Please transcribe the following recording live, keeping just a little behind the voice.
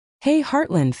Hey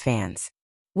Heartland fans!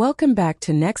 Welcome back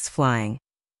to Next Flying,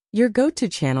 your go-to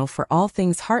channel for all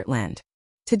things Heartland.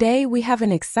 Today we have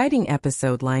an exciting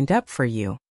episode lined up for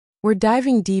you. We're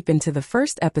diving deep into the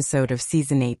first episode of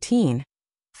Season 18,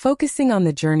 focusing on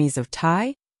the journeys of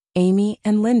Ty, Amy,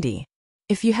 and Lyndi.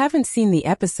 If you haven't seen the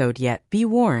episode yet, be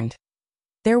warned.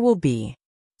 There will be.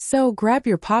 So grab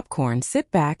your popcorn,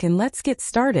 sit back, and let's get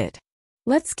started.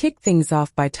 Let's kick things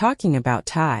off by talking about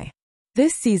Ty.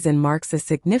 This season marks a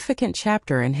significant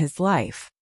chapter in his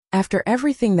life. After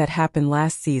everything that happened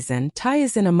last season, Ty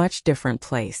is in a much different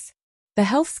place. The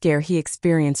health scare he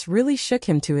experienced really shook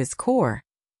him to his core,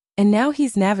 and now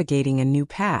he's navigating a new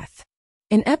path.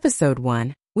 In episode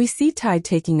 1, we see Ty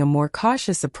taking a more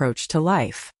cautious approach to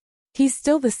life. He's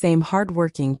still the same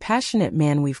hardworking, passionate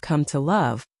man we've come to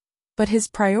love, but his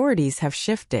priorities have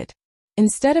shifted.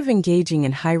 Instead of engaging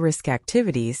in high-risk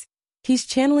activities, he's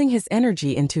channeling his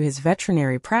energy into his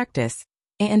veterinary practice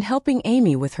and helping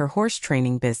Amy with her horse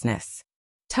training business.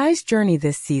 Ty's journey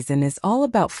this season is all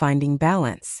about finding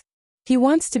balance. He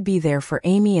wants to be there for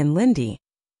Amy and Lyndi,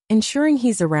 ensuring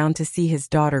he's around to see his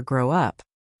daughter grow up.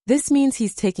 This means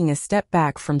he's taking a step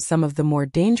back from some of the more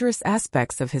dangerous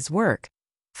aspects of his work,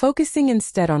 focusing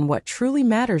instead on what truly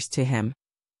matters to him,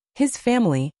 his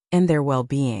family, and their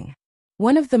well-being.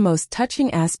 One of the most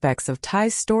touching aspects of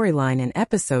Ty's storyline in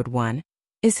episode 1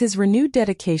 is his renewed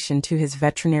dedication to his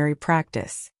veterinary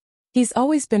practice. He's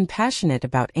always been passionate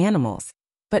about animals,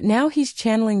 but now he's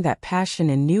channeling that passion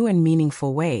in new and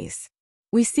meaningful ways.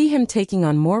 We see him taking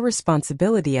on more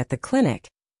responsibility at the clinic,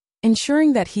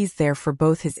 ensuring that he's there for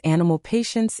both his animal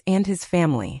patients and his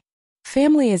family.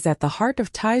 Family is at the heart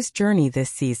of Ty's journey this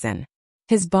season.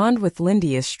 His bond with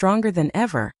Lyndi is stronger than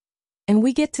ever, and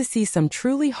we get to see some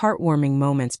truly heartwarming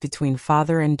moments between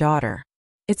father and daughter.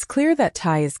 It's clear that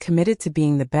Ty is committed to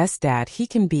being the best dad he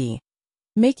can be,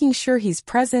 making sure he's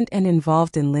present and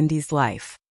involved in Lyndi's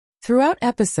life. Throughout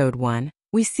episode 1,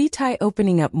 we see Ty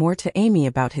opening up more to Amy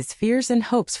about his fears and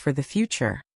hopes for the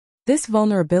future. This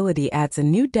vulnerability adds a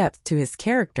new depth to his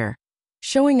character,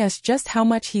 showing us just how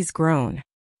much he's grown.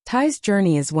 Ty's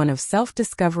journey is one of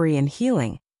self-discovery and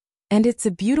healing, and it's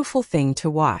a beautiful thing to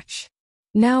watch.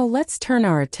 Now let's turn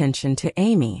our attention to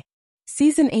Amy.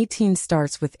 Season 18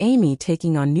 starts with Amy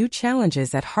taking on new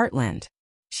challenges at Heartland.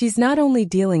 She's not only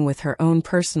dealing with her own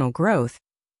personal growth,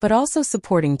 but also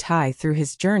supporting Ty through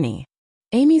his journey.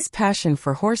 Amy's passion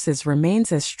for horses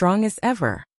remains as strong as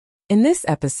ever. In this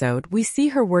episode, we see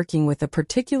her working with a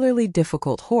particularly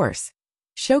difficult horse,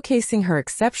 showcasing her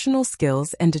exceptional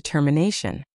skills and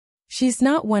determination. She's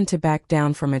not one to back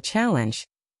down from a challenge,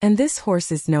 and this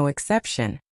horse is no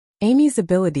exception. Amy's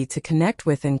ability to connect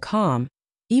with and calm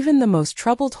even the most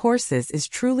troubled horses is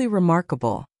truly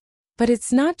remarkable. But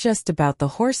it's not just about the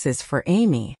horses for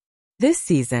Amy. This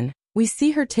season, we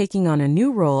see her taking on a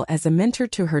new role as a mentor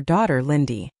to her daughter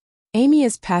Lyndi. Amy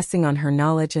is passing on her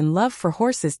knowledge and love for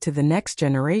horses to the next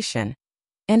generation,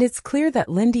 and it's clear that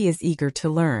Lyndi is eager to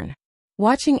learn.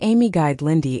 Watching Amy guide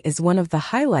Lyndi is one of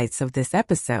the highlights of this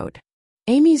episode.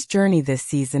 Amy's journey this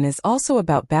season is also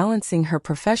about balancing her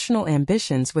professional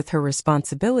ambitions with her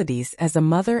responsibilities as a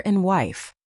mother and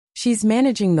wife. She's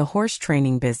managing the horse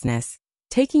training business,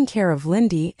 taking care of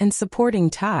Lyndi, and supporting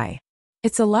Ty.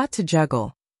 It's a lot to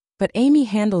juggle, but Amy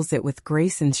handles it with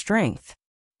grace and strength.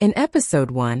 In episode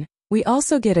 1, we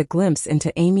also get a glimpse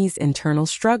into Amy's internal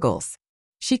struggles.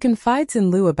 She confides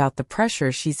in Lou about the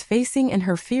pressure she's facing and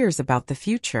her fears about the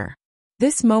future.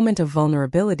 This moment of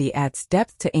vulnerability adds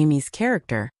depth to Amy's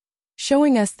character,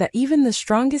 showing us that even the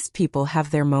strongest people have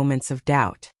their moments of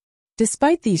doubt.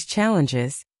 Despite these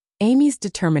challenges, Amy's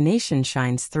determination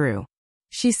shines through.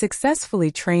 She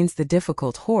successfully trains the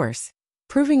difficult horse,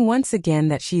 proving once again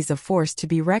that she's a force to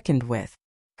be reckoned with.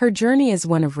 Her journey is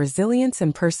one of resilience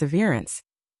and perseverance,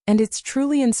 and it's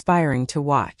truly inspiring to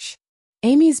watch.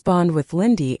 Amy's bond with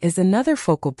Lyndi is another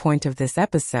focal point of this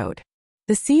episode.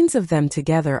 The scenes of them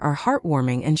together are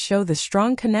heartwarming and show the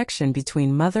strong connection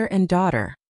between mother and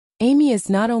daughter. Amy is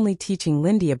not only teaching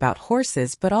Lyndi about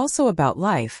horses but also about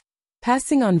life,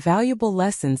 passing on valuable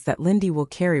lessons that Lyndi will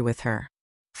carry with her.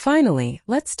 Finally,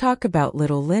 let's talk about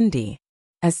little Lyndi.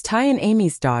 As Ty and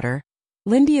Amy's daughter,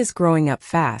 Lyndi is growing up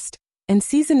fast, and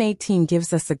Season 18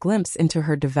 gives us a glimpse into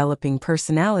her developing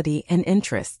personality and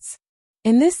interests.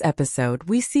 In this episode,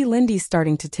 we see Lyndi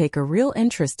starting to take a real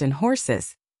interest in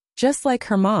horses, just like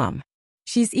her mom.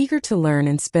 She's eager to learn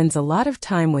and spends a lot of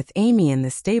time with Amy in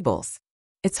the stables.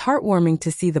 It's heartwarming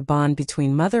to see the bond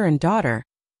between mother and daughter,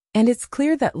 and it's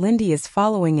clear that Lyndi is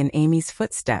following in Amy's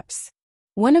footsteps.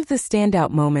 One of the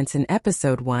standout moments in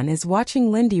episode 1 is watching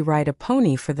Lyndi ride a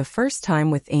pony for the first time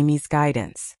with Amy's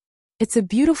guidance. It's a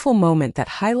beautiful moment that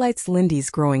highlights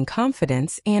Lyndi's growing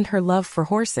confidence and her love for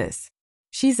horses.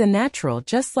 She's a natural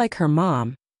just like her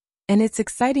mom, and it's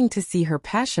exciting to see her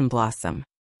passion blossom.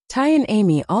 Ty and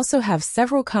Amy also have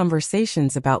several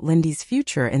conversations about Lyndi's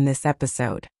future in this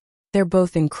episode. They're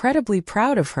both incredibly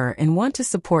proud of her and want to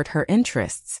support her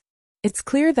interests. It's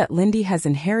clear that Lyndi has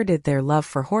inherited their love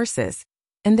for horses,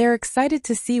 and they're excited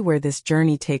to see where this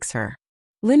journey takes her.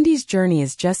 Lyndi's journey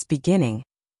is just beginning,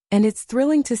 and it's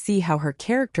thrilling to see how her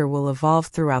character will evolve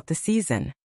throughout the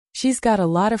season. She's got a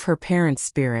lot of her parents'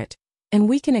 spirit, and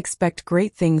we can expect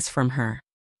great things from her.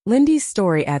 Lyndi's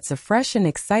story adds a fresh and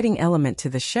exciting element to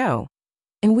the show,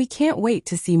 and we can't wait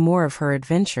to see more of her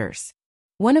adventures.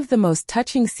 One of the most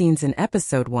touching scenes in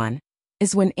episode 1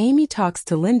 is when Amy talks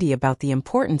to Lyndi about the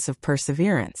importance of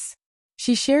perseverance.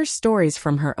 She shares stories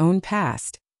from her own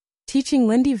past, teaching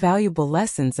Lyndi valuable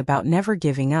lessons about never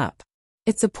giving up.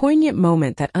 It's a poignant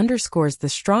moment that underscores the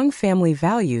strong family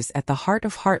values at the heart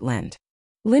of Heartland.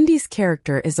 Lyndi's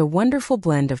character is a wonderful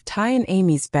blend of Ty and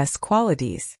Amy's best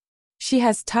qualities. She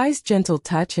has Ty's gentle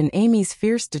touch and Amy's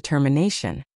fierce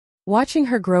determination. Watching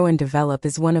her grow and develop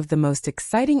is one of the most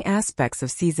exciting aspects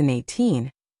of Season 18,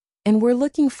 and we're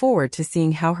looking forward to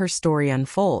seeing how her story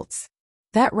unfolds.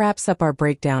 That wraps up our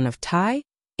breakdown of Ty,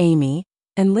 Amy,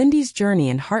 and Lyndi's journey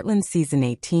in Heartland Season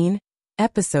 18,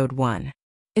 Episode 1.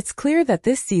 It's clear that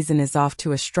this season is off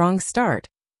to a strong start,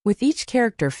 with each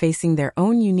character facing their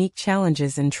own unique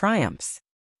challenges and triumphs.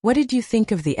 What did you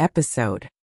think of the episode?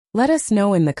 Let us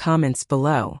know in the comments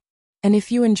below. And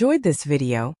if you enjoyed this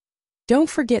video, don't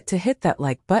forget to hit that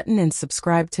like button and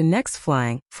subscribe to Next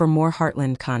Flying for more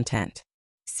Heartland content.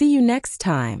 See you next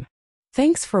time.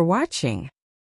 Thanks for watching.